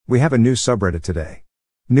We have a new subreddit today.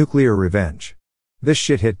 Nuclear revenge. This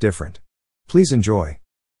shit hit different. Please enjoy.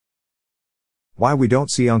 Why we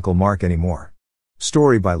don't see Uncle Mark anymore.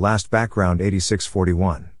 Story by Last Background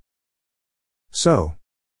 8641. So,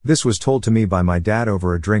 this was told to me by my dad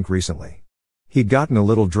over a drink recently. He'd gotten a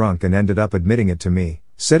little drunk and ended up admitting it to me,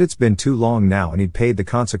 said it's been too long now and he'd paid the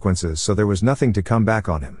consequences, so there was nothing to come back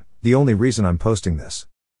on him. The only reason I'm posting this.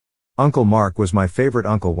 Uncle Mark was my favorite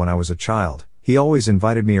uncle when I was a child. He always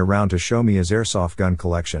invited me around to show me his airsoft gun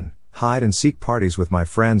collection, hide and seek parties with my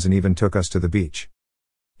friends, and even took us to the beach.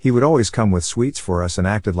 He would always come with sweets for us and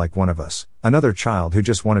acted like one of us, another child who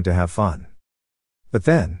just wanted to have fun. But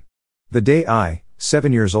then, the day I,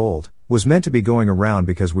 7 years old, was meant to be going around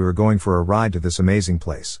because we were going for a ride to this amazing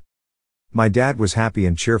place. My dad was happy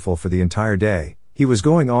and cheerful for the entire day. He was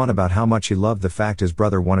going on about how much he loved the fact his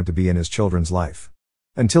brother wanted to be in his children's life.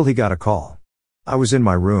 Until he got a call. I was in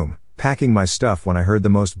my room, packing my stuff, when I heard the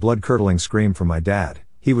most blood-curdling scream from my dad.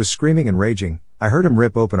 He was screaming and raging. I heard him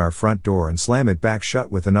rip open our front door and slam it back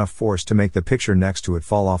shut with enough force to make the picture next to it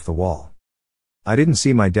fall off the wall. I didn't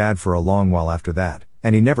see my dad for a long while after that,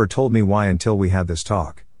 and he never told me why until we had this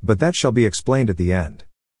talk, but that shall be explained at the end.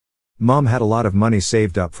 Mom had a lot of money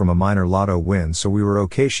saved up from a minor lotto win, so we were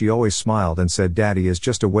okay. She always smiled and said Daddy is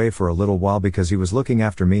just away for a little while because he was looking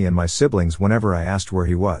after me and my siblings whenever I asked where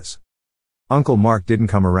he was. Uncle Mark didn't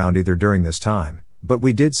come around either during this time, but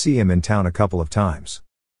we did see him in town a couple of times.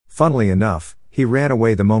 Funnily enough, he ran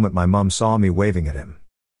away the moment my mom saw me waving at him.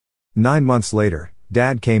 9 months later,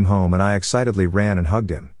 Dad came home and I excitedly ran and hugged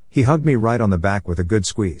him. He hugged me right on the back with a good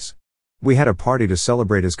squeeze. We had a party to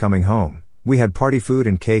celebrate his coming home. We had party food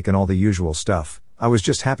and cake and all the usual stuff. I was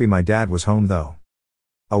just happy my dad was home though.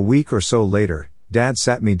 A week or so later, Dad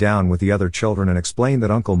sat me down with the other children and explained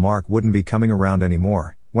that Uncle Mark wouldn't be coming around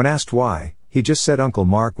anymore. When asked why, he just said Uncle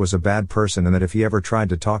Mark was a bad person and that if he ever tried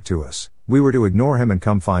to talk to us, we were to ignore him and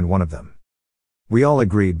come find one of them. We all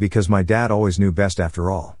agreed because my dad always knew best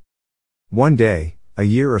after all. One day, a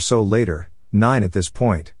year or so later, 9 at this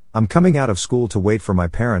point, I'm coming out of school to wait for my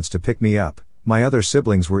parents to pick me up. My other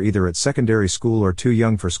siblings were either at secondary school or too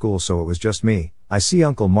young for school, so it was just me. I see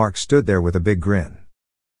Uncle Mark stood there with a big grin.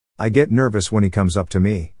 I get nervous when he comes up to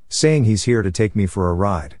me, saying he's here to take me for a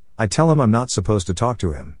ride. I tell him I'm not supposed to talk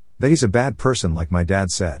to him, that he's a bad person like my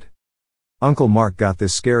dad said. Uncle Mark got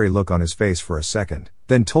this scary look on his face for a second,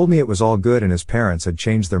 then told me it was all good and his parents had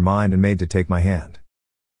changed their mind and made to take my hand.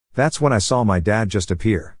 That's when I saw my dad just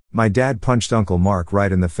appear. My dad punched Uncle Mark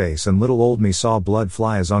right in the face and little old me saw blood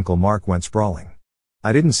fly as Uncle Mark went sprawling.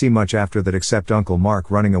 I didn't see much after that except Uncle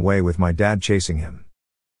Mark running away with my dad chasing him.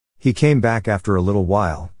 He came back after a little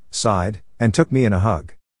while, sighed, and took me in a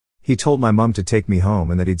hug. He told my mom to take me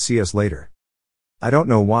home and that he'd see us later. I don't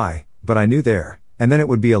know why, but I knew there, and then it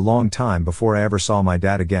would be a long time before I ever saw my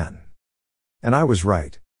dad again. And I was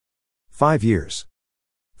right. 5 years.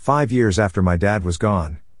 5 years after my dad was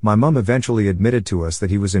gone, my mom eventually admitted to us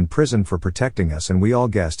that he was in prison for protecting us, and we all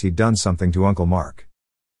guessed he'd done something to Uncle Mark.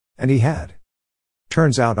 And he had.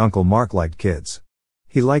 Turns out Uncle Mark liked kids.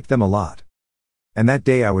 He liked them a lot. And that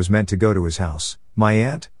day I was meant to go to his house. My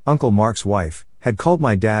aunt, Uncle Mark's wife, had called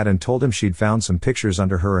my dad and told him she'd found some pictures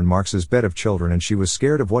under her and Mark's bed of children, and she was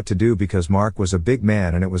scared of what to do because Mark was a big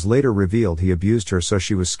man and it was later revealed he abused her, so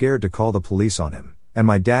she was scared to call the police on him. And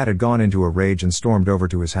my dad had gone into a rage and stormed over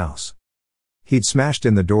to his house. He'd smashed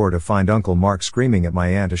in the door to find Uncle Mark screaming at my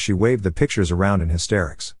aunt as she waved the pictures around in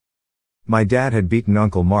hysterics. My dad had beaten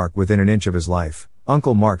Uncle Mark within an inch of his life,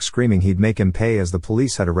 Uncle Mark screaming he'd make him pay as the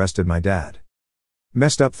police had arrested my dad.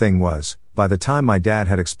 Messed up thing was, by the time my dad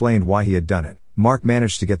had explained why he had done it, Mark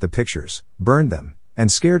managed to get the pictures, burned them, and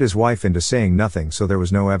scared his wife into saying nothing, so there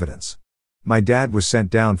was no evidence. My dad was sent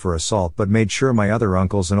down for assault but made sure my other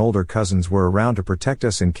uncles and older cousins were around to protect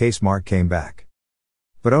us in case Mark came back.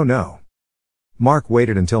 But oh no. Mark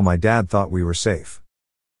waited until my dad thought we were safe.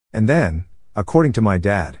 And then, according to my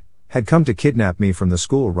dad, had come to kidnap me from the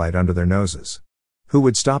school right under their noses. Who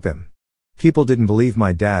would stop him? People didn't believe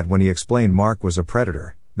my dad when he explained Mark was a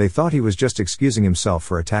predator. They thought he was just excusing himself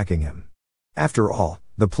for attacking him. After all,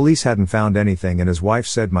 the police hadn't found anything and his wife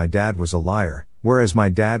said my dad was a liar, whereas my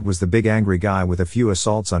dad was the big angry guy with a few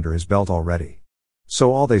assaults under his belt already.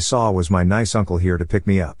 So all they saw was my nice uncle here to pick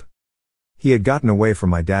me up. He had gotten away from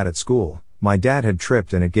my dad at school. My dad had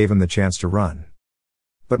tripped and it gave him the chance to run.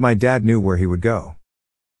 But my dad knew where he would go.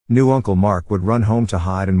 Knew Uncle Mark would run home to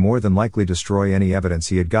hide and more than likely destroy any evidence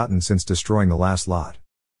he had gotten since destroying the last lot.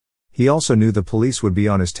 He also knew the police would be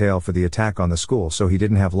on his tail for the attack on the school, so he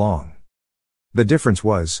didn't have long. The difference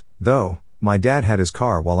was, though, my dad had his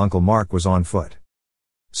car while Uncle Mark was on foot.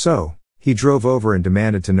 So, he drove over and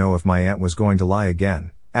demanded to know if my aunt was going to lie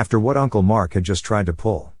again, after what Uncle Mark had just tried to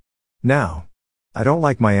pull. Now, I don't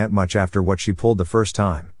like my aunt much after what she pulled the first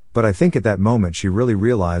time, but I think at that moment she really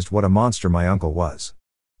realized what a monster my uncle was.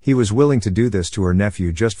 He was willing to do this to her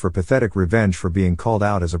nephew just for pathetic revenge for being called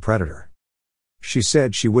out as a predator. She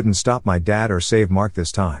said she wouldn't stop my dad or save Mark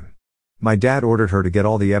this time. My dad ordered her to get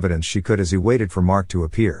all the evidence she could as he waited for Mark to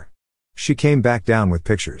appear. She came back down with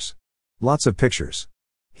pictures. Lots of pictures.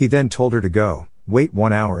 He then told her to go, wait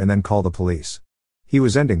 1 hour and then call the police. He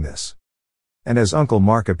was ending this. And as Uncle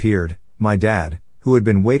Mark appeared, my dad, who had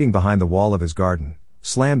been waiting behind the wall of his garden,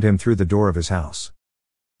 slammed him through the door of his house.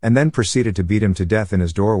 And then proceeded to beat him to death in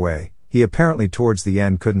his doorway. He apparently towards the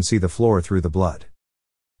end couldn't see the floor through the blood.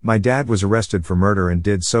 My dad was arrested for murder and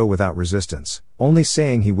did so without resistance, only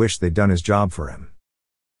saying he wished they'd done his job for him.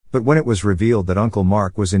 But when it was revealed that Uncle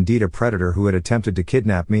Mark was indeed a predator who had attempted to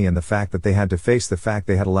kidnap me and the fact that they had to face the fact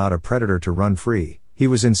they had allowed a predator to run free, he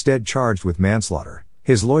was instead charged with manslaughter.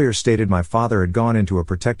 His lawyer stated my father had gone into a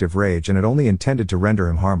protective rage and had only intended to render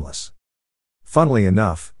him harmless. Funnily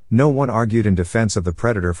enough, no one argued in defense of the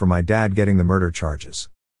predator for my dad getting the murder charges.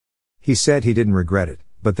 He said he didn't regret it,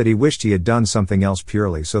 but that he wished he had done something else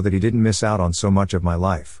purely so that he didn't miss out on so much of my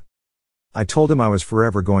life. I told him I was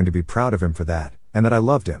forever going to be proud of him for that, and that I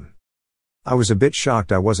loved him. I was a bit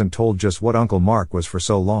shocked I wasn't told just what Uncle Mark was for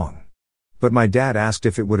so long. But my dad asked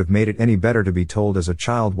if it would have made it any better to be told as a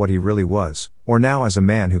child what he really was, or now as a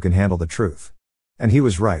man who can handle the truth. And he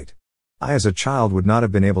was right. I as a child would not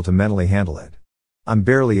have been able to mentally handle it. I'm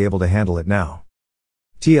barely able to handle it now.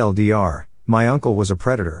 TLDR, my uncle was a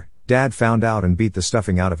predator. Dad found out and beat the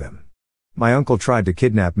stuffing out of him. My uncle tried to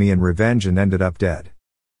kidnap me in revenge and ended up dead.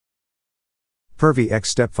 Pervy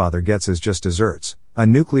ex-stepfather gets his just desserts, a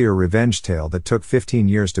nuclear revenge tale that took 15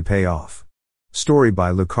 years to pay off. Story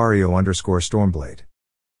by Lucario_Stormblade.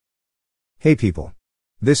 Hey people.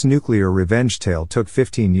 This nuclear revenge tale took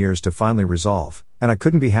 15 years to finally resolve, and I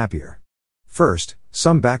couldn't be happier. First,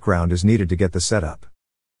 some background is needed to get the setup.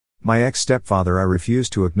 My ex-stepfather I refuse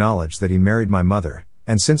to acknowledge that he married my mother,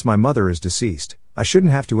 and since my mother is deceased, I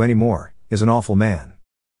shouldn't have to anymore, is an awful man.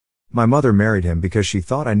 My mother married him because she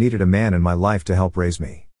thought I needed a man in my life to help raise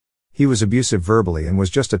me. He was abusive verbally and was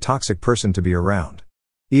just a toxic person to be around.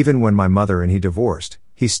 Even when my mother and he divorced,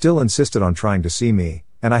 he still insisted on trying to see me,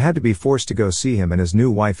 and I had to be forced to go see him and his new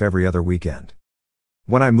wife every other weekend.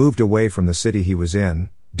 When I moved away from the city he was in,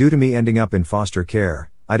 due to me ending up in foster care,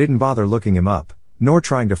 I didn't bother looking him up, nor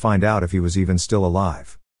trying to find out if he was even still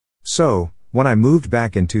alive. So, when I moved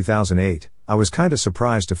back in 2008, I was kinda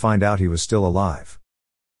surprised to find out he was still alive.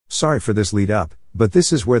 Sorry for this lead up, but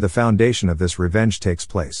this is where the foundation of this revenge takes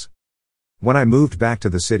place. When I moved back to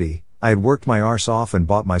the city, I had worked my arse off and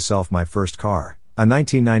bought myself my first car, a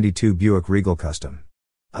 1992 Buick Regal Custom.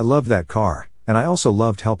 I loved that car, and I also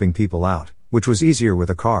loved helping people out, which was easier with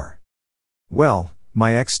a car. Well,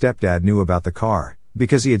 my ex-stepdad knew about the car,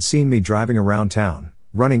 because he had seen me driving around town,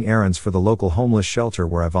 running errands for the local homeless shelter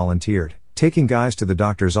where I volunteered, taking guys to the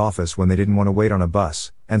doctor's office when they didn't want to wait on a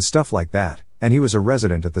bus, and stuff like that, and he was a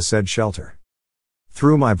resident at the said shelter.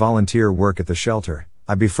 Through my volunteer work at the shelter,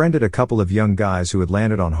 I befriended a couple of young guys who had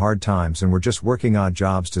landed on hard times and were just working odd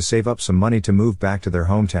jobs to save up some money to move back to their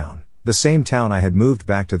hometown, the same town I had moved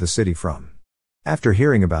back to the city from. After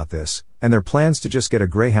hearing about this, and their plans to just get a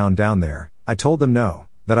Greyhound down there, I told them no,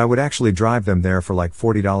 that I would actually drive them there for like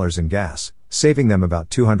 $40 in gas, saving them about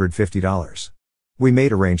 $250. We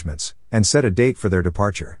made arrangements, and set a date for their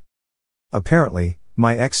departure. Apparently,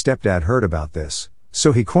 my ex-stepdad heard about this,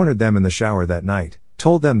 so he cornered them in the shower that night,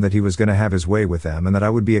 told them that he was gonna have his way with them and that I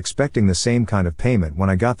would be expecting the same kind of payment when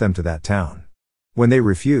I got them to that town. When they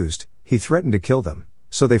refused, he threatened to kill them,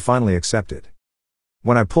 so they finally accepted.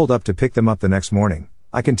 When I pulled up to pick them up the next morning,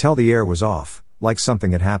 I can tell the air was off, like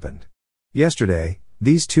something had happened. Yesterday,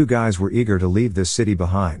 these two guys were eager to leave this city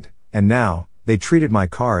behind, and now, they treated my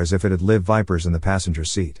car as if it had live vipers in the passenger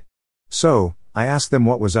seat. So, I asked them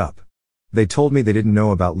what was up. They told me they didn't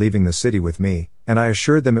know about leaving the city with me, and I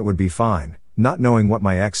assured them it would be fine, not knowing what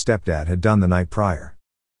my ex-stepdad had done the night prior.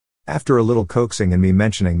 After a little coaxing and me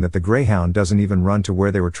mentioning that the Greyhound doesn't even run to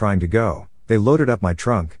where they were trying to go, they loaded up my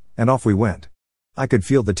trunk, and off we went. I could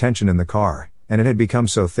feel the tension in the car, and it had become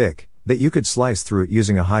so thick, that you could slice through it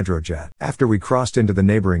using a hydrojet. After we crossed into the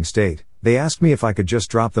neighboring state, they asked me if I could just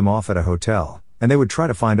drop them off at a hotel, and they would try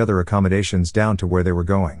to find other accommodations down to where they were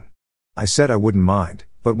going. I said I wouldn't mind,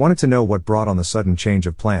 but wanted to know what brought on the sudden change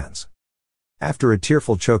of plans. After a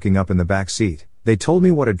tearful choking up in the back seat, they told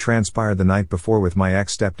me what had transpired the night before with my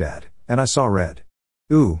ex-stepdad, and I saw red.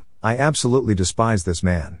 Ooh, I absolutely despised this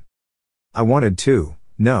man. I wanted to,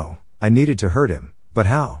 no, I needed to hurt him, but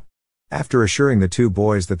how? After assuring the two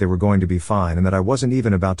boys that they were going to be fine and that I wasn't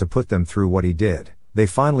even about to put them through what he did, they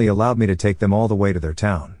finally allowed me to take them all the way to their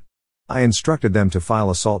town. I instructed them to file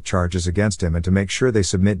assault charges against him and to make sure they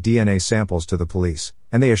submit DNA samples to the police,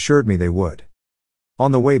 and they assured me they would.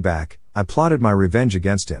 On the way back, I plotted my revenge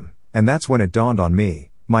against him, and that's when it dawned on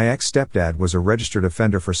me, my ex-stepdad was a registered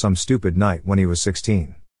offender for some stupid night when he was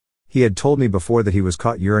 16. He had told me before that he was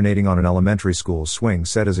caught urinating on an elementary school swing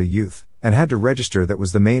set as a youth, and had to register. That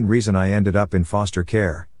was the main reason I ended up in foster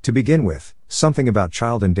care, to begin with, something about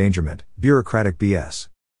child endangerment, bureaucratic BS.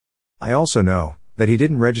 I also know that he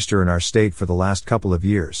didn't register in our state for the last couple of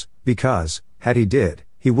years, because, had he did,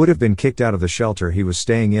 he would have been kicked out of the shelter he was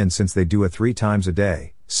staying in, since they do a 3 times a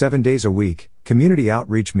day, 7 days a week, community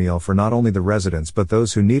outreach meal for not only the residents but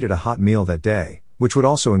those who needed a hot meal that day, which would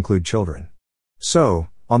also include children. So,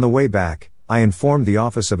 on the way back, I informed the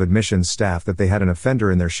Office of Admissions staff that they had an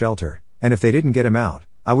offender in their shelter, and if they didn't get him out,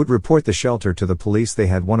 I would report the shelter to the police. They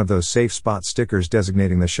had one of those safe spot stickers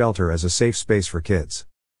designating the shelter as a safe space for kids.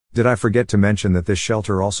 Did I forget to mention that this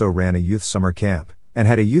shelter also ran a youth summer camp, and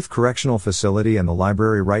had a youth correctional facility and the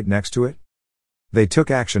library right next to it? They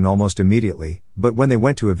took action almost immediately, but when they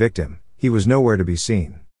went to evict him, he was nowhere to be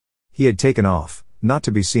seen. He had taken off, not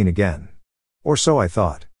to be seen again. Or so I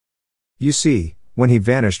thought. You see, when he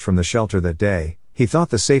vanished from the shelter that day, he thought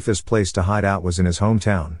the safest place to hide out was in his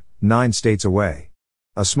hometown, 9 states away.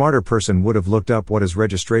 A smarter person would have looked up what his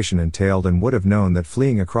registration entailed and would have known that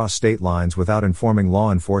fleeing across state lines without informing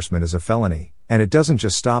law enforcement is a felony, and it doesn't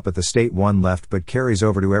just stop at the state one left but carries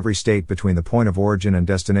over to every state between the point of origin and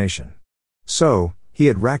destination. So, he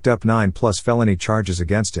had racked up 9+ felony charges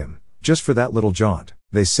against him, just for that little jaunt.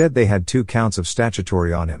 They said they had 2 counts of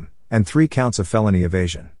statutory on him, and 3 counts of felony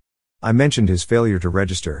evasion. I mentioned his failure to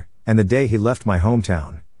register, and the day he left my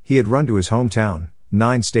hometown, he had run to his hometown,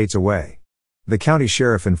 9 states away. The county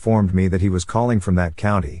sheriff informed me that he was calling from that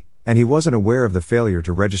county, and he wasn't aware of the failure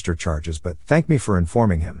to register charges but thanked me for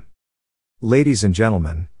informing him. Ladies and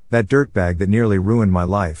gentlemen, that dirtbag that nearly ruined my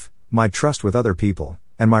life, my trust with other people,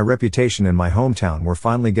 and my reputation in my hometown were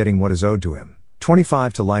finally getting what is owed to him,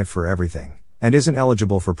 25 to life for everything, and isn't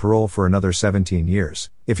eligible for parole for another 17 years,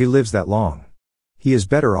 if he lives that long. He is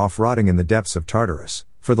better off rotting in the depths of Tartarus,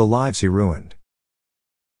 for the lives he ruined.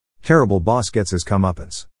 Terrible boss gets his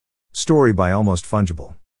comeuppance. Story by Almost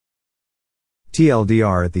Fungible.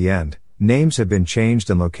 TLDR at the end, names have been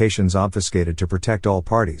changed and locations obfuscated to protect all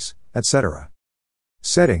parties, etc.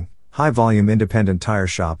 Setting, high-volume independent tire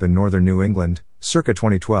shop in northern New England, circa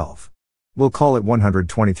 2012. We'll call it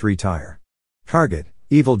 123 Tire. Target,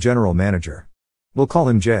 evil general manager. We'll call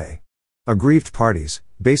him J. Aggrieved parties,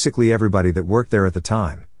 basically everybody that worked there at the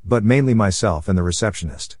time, but mainly myself and the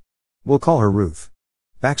receptionist. We'll call her Ruth.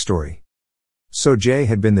 Backstory. So Jay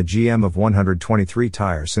had been the GM of 123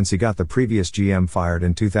 Tire since he got the previous GM fired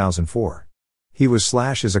in 2004. He was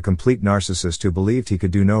 / is a complete narcissist who believed he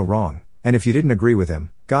could do no wrong, and if you didn't agree with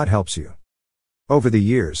him, God helps you. Over the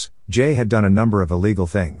years, Jay had done a number of illegal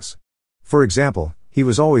things. For example, he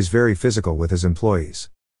was always very physical with his employees.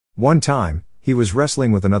 One time, he was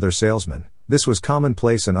wrestling with another salesman. This was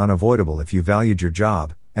commonplace and unavoidable if you valued your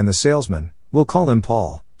job, and the salesman, we'll call him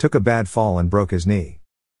Paul, took a bad fall and broke his knee.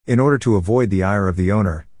 In order to avoid the ire of the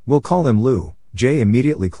owner, we'll call him Lou, Jay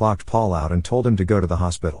immediately clocked Paul out and told him to go to the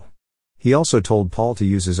hospital. He also told Paul to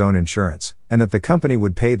use his own insurance, and that the company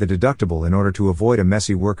would pay the deductible in order to avoid a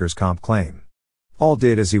messy workers' comp claim. Paul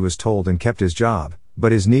did as he was told and kept his job,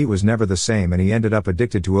 but his knee was never the same and he ended up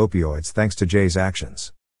addicted to opioids thanks to Jay's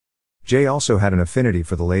actions. Jay also had an affinity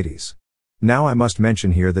for the ladies. Now I must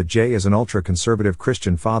mention here that Jay is an ultra-conservative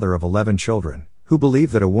Christian father of 11 children, who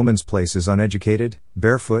believe that a woman's place is uneducated,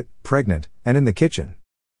 barefoot, pregnant, and in the kitchen.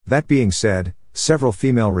 That being said, several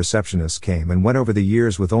female receptionists came and went over the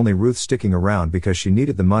years with only Ruth sticking around because she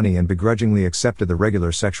needed the money and begrudgingly accepted the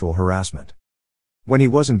regular sexual harassment. When he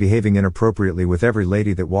wasn't behaving inappropriately with every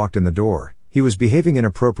lady that walked in the door, he was behaving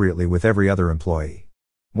inappropriately with every other employee.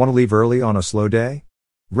 Want to leave early on a slow day?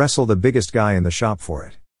 Wrestle the biggest guy in the shop for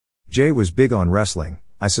it. Jay was big on wrestling.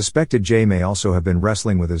 I suspected Jay may also have been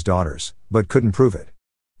wrestling with his daughters, but couldn't prove it.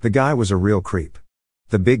 The guy was a real creep.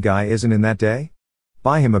 The big guy isn't in that day?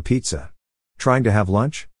 Buy him a pizza. Trying to have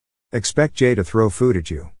lunch? Expect Jay to throw food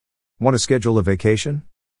at you. Want to schedule a vacation?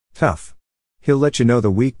 Tough. He'll let you know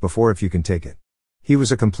the week before if you can take it. He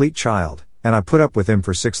was a complete child, and I put up with him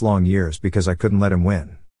for 6 long years because I couldn't let him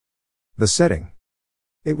win. The setting.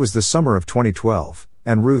 It was the summer of 2012,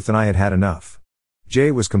 and Ruth and I had had enough.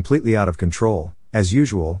 Jay was completely out of control, as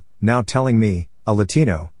usual, now telling me, a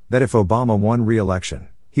Latino, that if Obama won re-election,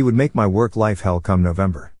 he would make my work life hell come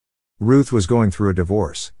November. Ruth was going through a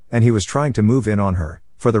divorce, and he was trying to move in on her,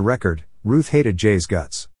 For the record, Ruth hated Jay's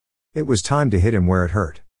guts. It was time to hit him where it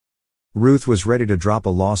hurt. Ruth was ready to drop a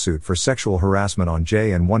lawsuit for sexual harassment on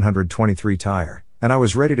Jay and 123 Tire, and I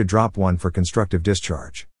was ready to drop one for constructive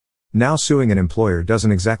discharge. Now suing an employer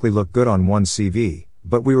doesn't exactly look good on one's CV,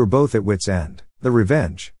 but we were both at wit's end. The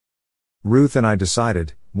revenge. Ruth and I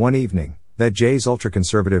decided, one evening, that Jay's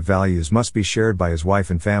ultra-conservative values must be shared by his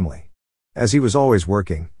wife and family. As he was always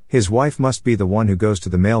working, his wife must be the one who goes to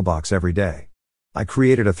the mailbox every day. I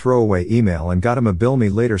created a throwaway email and got him a Bill Me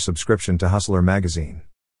Later subscription to Hustler magazine.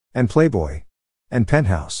 And Playboy. And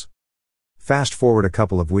Penthouse. Fast forward a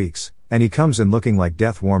couple of weeks, and he comes in looking like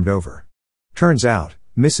death warmed over. Turns out,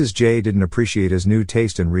 Mrs. J didn't appreciate his new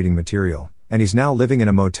taste in reading material, and he's now living in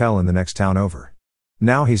a motel in the next town over.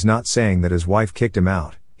 Now he's not saying that his wife kicked him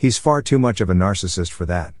out, he's far too much of a narcissist for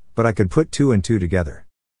that, but I could put two and two together.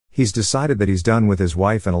 He's decided that he's done with his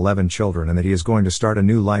wife and 11 children and that he is going to start a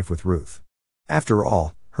new life with Ruth. After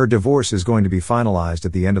all, her divorce is going to be finalized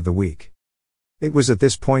at the end of the week. It was at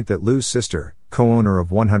this point that Lou's sister, co-owner of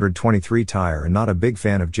 123 Tire and not a big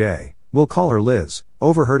fan of Jay, we'll call her Liz,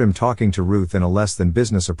 overheard him talking to Ruth in a less than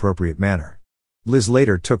business appropriate manner. Liz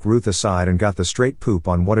later took Ruth aside and got the straight poop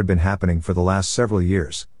on what had been happening for the last several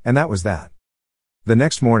years, and that was that. The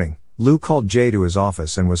next morning, Lou called Jay to his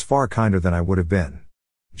office and was far kinder than I would have been.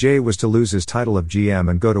 Jay was to lose his title of GM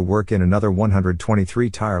and go to work in another 123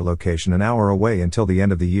 Tire location an hour away until the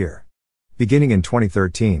end of the year. Beginning in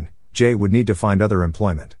 2013, Jay would need to find other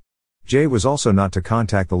employment. Jay was also not to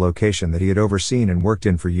contact the location that he had overseen and worked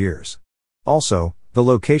in for years. Also, the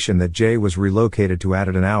location that Jay was relocated to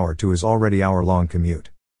added an hour to his already hour-long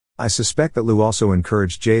commute. I suspect that Lou also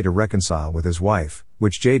encouraged Jay to reconcile with his wife,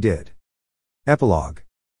 which Jay did. Epilogue.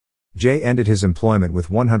 Jay ended his employment with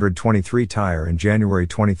 123 Tire in January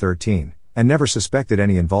 2013, and never suspected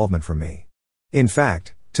any involvement from me. In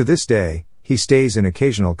fact, to this day, he stays in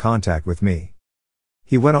occasional contact with me.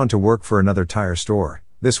 He went on to work for another tire store,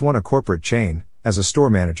 this one a corporate chain, as a store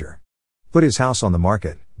manager. Put his house on the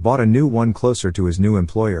market, bought a new one closer to his new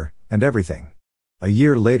employer, and everything. A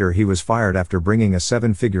year later he was fired after bringing a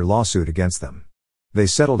 7-figure lawsuit against them. They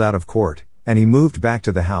settled out of court, and he moved back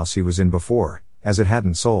to the house he was in before, as it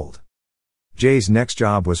hadn't sold. Jay's next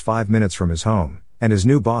job was 5 minutes from his home, and his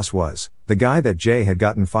new boss was the guy that Jay had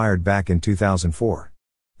gotten fired back in 2004.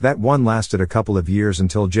 That one lasted a couple of years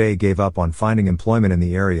until Jay gave up on finding employment in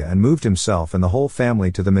the area and moved himself and the whole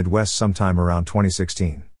family to the Midwest sometime around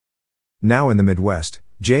 2016. Now in the Midwest,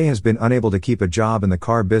 Jay has been unable to keep a job in the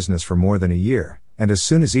car business for more than a year, and as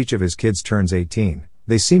soon as each of his kids turns 18,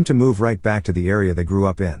 they seem to move right back to the area they grew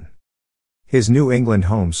up in. His New England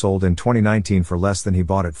home sold in 2019 for less than he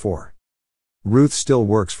bought it for. Ruth still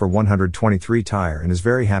works for 123 Tire and is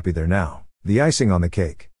very happy there now, the icing on the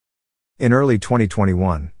cake. In early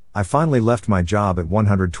 2021, I finally left my job at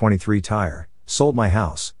 123 Tire, sold my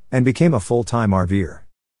house, and became a full-time RVer.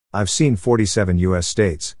 I've seen 47 U.S.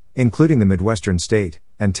 states, including the Midwestern state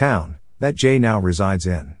and town that Jay now resides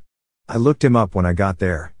in. I looked him up when I got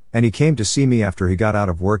there, and he came to see me after he got out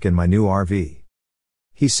of work in my new RV.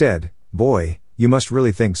 He said, "Boy, you must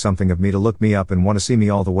really think something of me to look me up and want to see me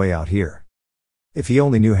all the way out here." If he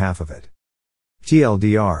only knew half of it.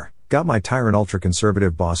 TLDR, got my tyrant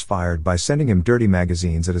ultra-conservative boss fired by sending him dirty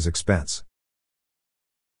magazines at his expense.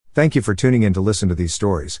 Thank you for tuning in to listen to these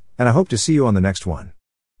stories, and I hope to see you on the next one.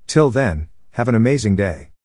 Till then, have an amazing day.